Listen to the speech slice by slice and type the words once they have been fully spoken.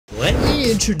Let me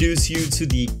introduce you to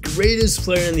the greatest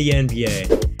player in the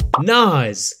NBA,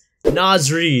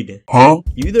 Naz Reid. Huh?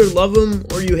 You either love him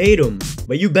or you hate him,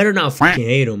 but you better not fucking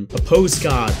hate him. A post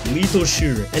god, lethal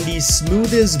shooter, and the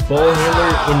smoothest ball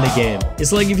handler in the game.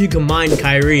 It's like if you combine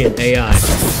Kyrie and AI.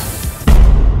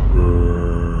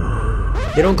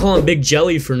 They don't call him Big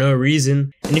Jelly for no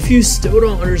reason. And if you still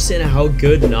don't understand how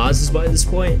good Naz is by this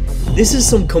point, this is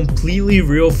some completely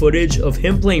real footage of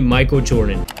him playing Michael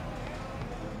Jordan.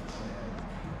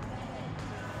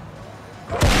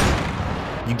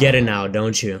 You get it now,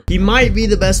 don't you? He might be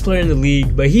the best player in the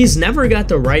league, but he's never got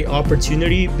the right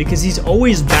opportunity because he's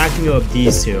always backing up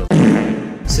these two.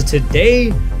 So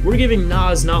today, we're giving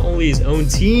Naz not only his own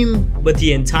team, but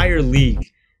the entire league.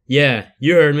 Yeah,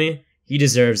 you heard me. He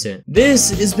deserves it.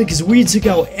 This is because we took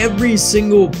out every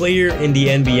single player in the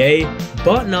NBA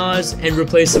but Naz and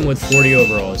replaced him with 40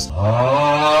 overalls.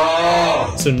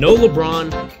 So no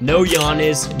LeBron, no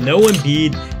Giannis, no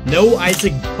Embiid, no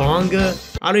Isaac Bonga.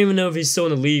 I don't even know if he's still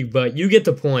in the league, but you get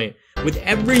the point. With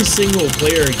every single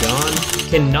player gone,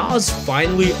 can Naz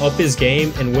finally up his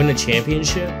game and win a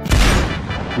championship?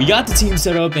 We got the team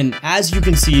set up, and as you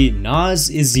can see, Naz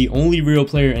is the only real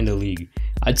player in the league.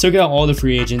 I took out all the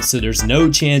free agents, so there's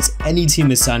no chance any team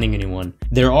is signing anyone.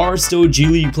 There are still G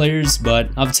League players,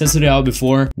 but I've tested it out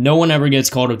before. No one ever gets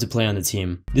called up to play on the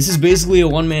team. This is basically a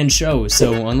one-man show,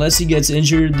 so unless he gets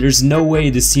injured, there's no way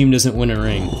this team doesn't win a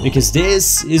ring. Because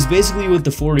this is basically what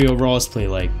the 40 overalls play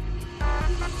like.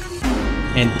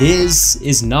 And this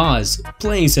is Naz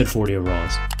playing said 40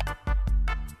 overalls.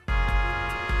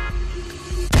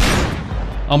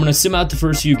 I'm gonna sim out the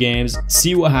first few games,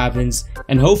 see what happens,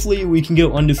 and hopefully we can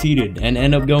go undefeated and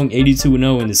end up going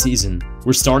 82-0 in the season.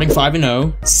 We're starting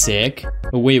 5-0, sick.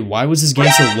 But wait, why was this game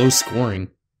so low scoring?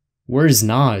 Where is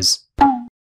Naz?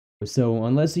 So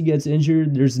unless he gets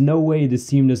injured, there's no way this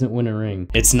team doesn't win a ring.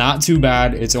 It's not too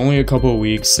bad, it's only a couple of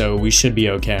weeks, so we should be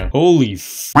okay. Holy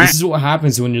f***, this is what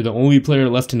happens when you're the only player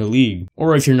left in the league.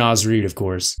 Or if you're Naz Reid, of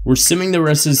course. We're simming the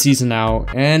rest of the season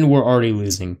out, and we're already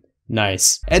losing.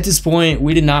 Nice. At this point,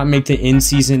 we did not make the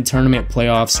in-season tournament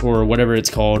playoffs or whatever it's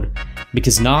called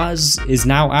because Naz is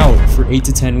now out for 8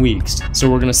 to 10 weeks. So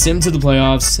we're gonna sim to the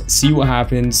playoffs, see what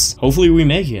happens. Hopefully we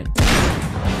make it.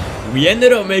 We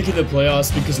ended up making the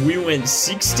playoffs because we went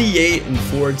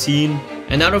 68-14,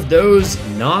 and out of those,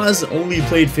 Naz only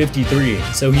played 53,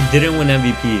 so he didn't win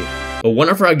MVP. But one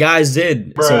of our guys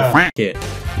did, so f*** it.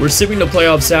 We're simming the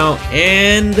playoffs out,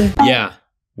 and yeah.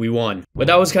 We won, but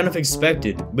that was kind of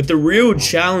expected. But the real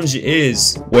challenge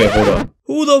is... Wait, hold up.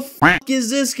 Who the f*** is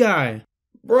this guy?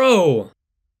 Bro.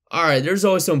 Alright, there's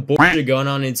always some bullshit going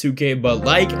on in 2K, but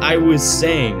like I was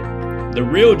saying, the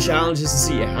real challenge is to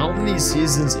see how many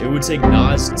seasons it would take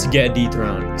Naz to get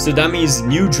dethroned. So that means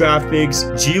new draft picks,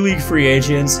 G League free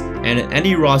agents, and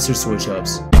any roster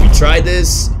switch-ups. We tried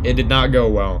this, it did not go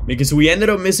well, because we ended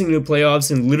up missing the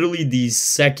playoffs in literally the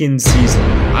second season.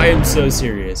 I am so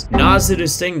serious. Naz did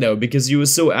his thing though, because he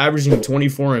was still averaging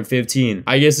 24 and 15.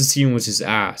 I guess his team was just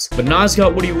ass. But Naz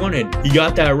got what he wanted. He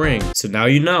got that ring. So now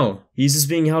you know, he's just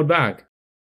being held back.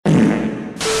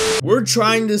 We're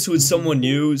trying this with someone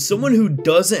new, someone who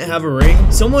doesn't have a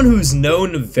ring, someone who's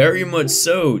known very much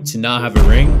so to not have a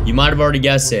ring. You might have already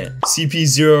guessed it.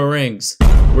 CP0 rings.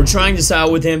 We're trying this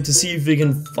out with him to see if he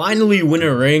can finally win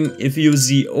a ring if he was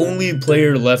the only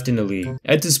player left in the league.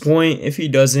 At this point, if he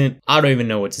doesn't, I don't even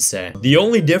know what to say. The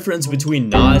only difference between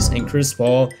Naz and Chris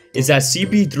Paul is that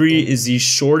CP3 is the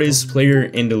shortest player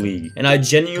in the league. And I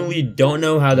genuinely don't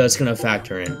know how that's gonna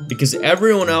factor in, because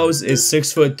everyone else is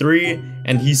 6'3"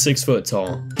 and he's 6 foot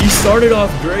tall. He started off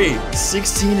great,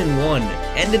 16-1,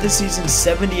 ended the season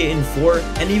 78-4,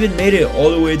 and even made it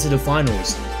all the way to the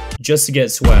finals. Just to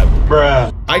get swept.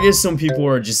 Bruh. I guess some people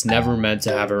are just never meant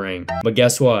to have a ring. But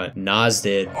guess what? Naz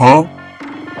did. Huh?